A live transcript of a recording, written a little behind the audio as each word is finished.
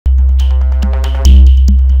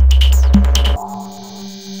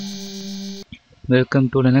Welcome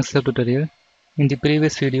to the next tutorial. In the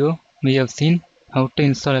previous video, we have seen how to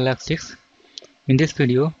install Elastix. In this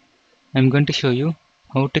video, I am going to show you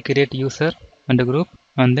how to create user and a group,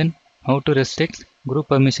 and then how to restrict group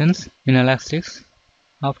permissions in Elastix.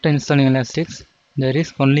 After installing Elastix, there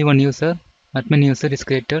is only one user, admin user is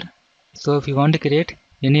created. So if you want to create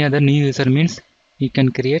any other new user means you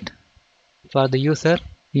can create. For the user,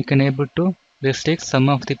 you can able to restrict some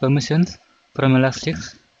of the permissions from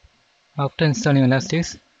Elastix. After installing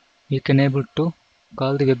Elastix, you can able to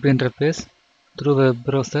call the web interface through web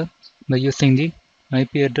browser by using the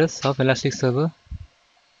IP address of Elastic server.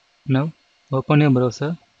 Now open your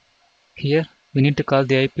browser. Here we need to call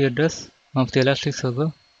the IP address of the Elastic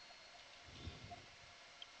server.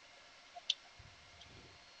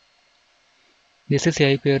 This is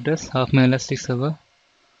the IP address of my Elastic server.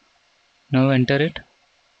 Now enter it.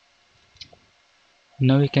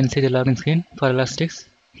 Now you can see the login screen for Elastix.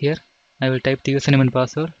 Here I will type the username and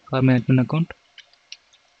password for my admin account.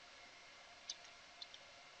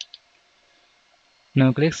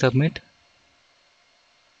 Now click submit.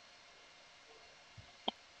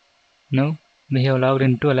 Now we have logged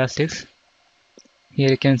into Elastix.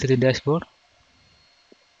 Here you can see the dashboard.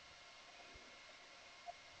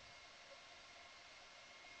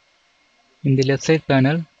 In the left side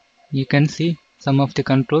panel, you can see some of the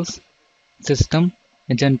controls: system,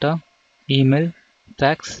 agenda, email,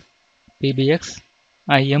 fax, PBX,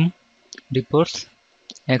 IM, reports,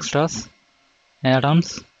 extras,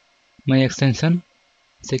 add-ons, my extension,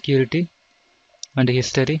 security, and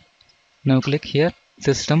history. Now click here,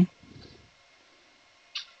 system.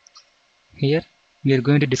 Here we are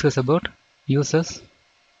going to discuss about users.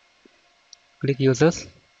 Click users.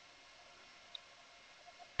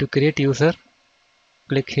 To create user,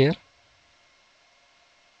 click here.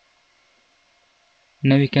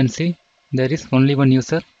 Now you can see there is only one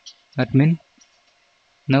user, admin.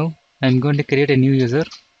 Now I am going to create a new user.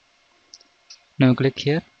 Now click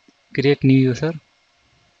here, create new user.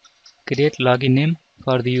 Create login name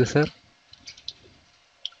for the user.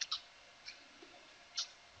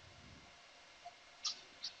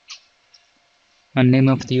 And name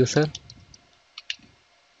of the user.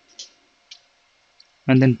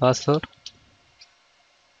 And then password.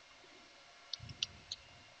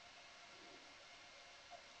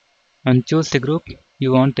 And choose the group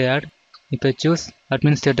you want to add. If I choose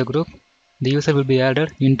administrator group, the user will be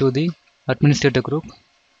added into the administrator group.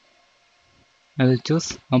 I will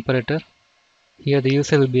choose operator. Here the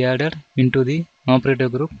user will be added into the operator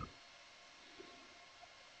group.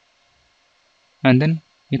 And then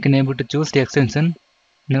you can able to choose the extension.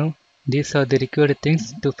 Now these are the required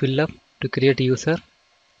things to fill up to create a user.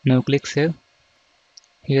 Now click save.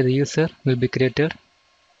 Here the user will be created.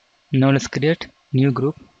 Now let's create new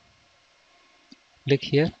group. Click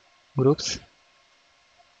here, groups.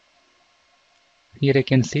 Here I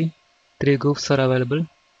can see 3 groups are available: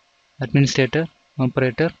 administrator,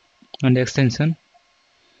 operator, and extension.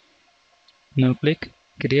 Now click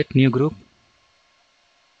create new group.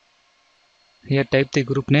 Here type the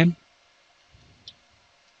group name.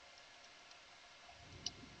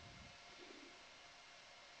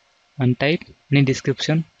 And type any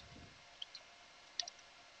description.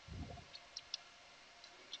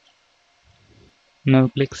 Now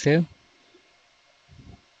click save.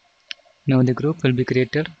 Now the group will be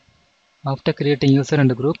created. After creating user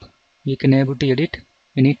and group, you can able to edit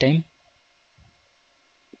anytime.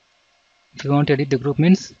 If you want to edit the group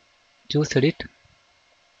means choose edit.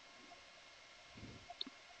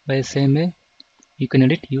 By the same way, you can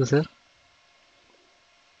edit user.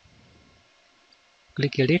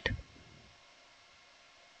 Click edit.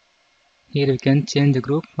 Here we can change the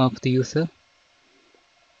group of the user.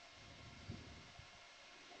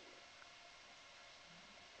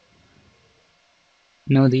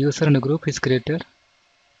 Now the user and the group is created.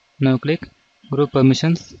 Now click group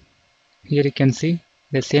permissions. Here you can see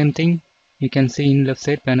the same thing you can see in left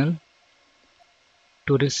side panel.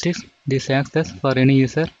 To restrict this access for any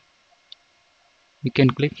user, you can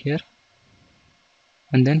click here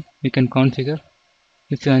and then you can configure.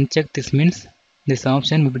 If you uncheck this means this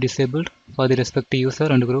option will be disabled for the respective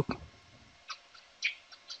user and group.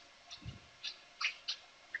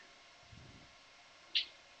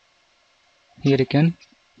 Here you can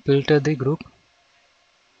filter the group,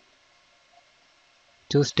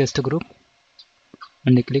 choose test group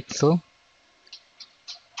and click show.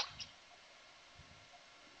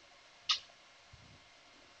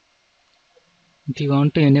 If you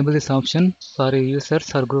want to enable this option for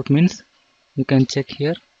users or group means you can check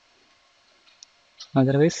here,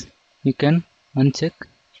 otherwise you can uncheck.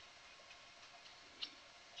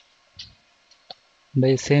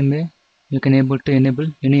 By the same way you can able to enable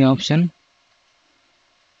any option.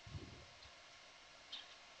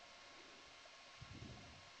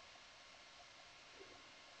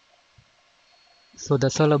 So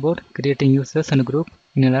that's all about creating users and group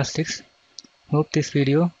in Elastix. Hope this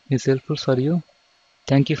video is helpful for you.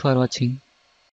 Thank you for watching.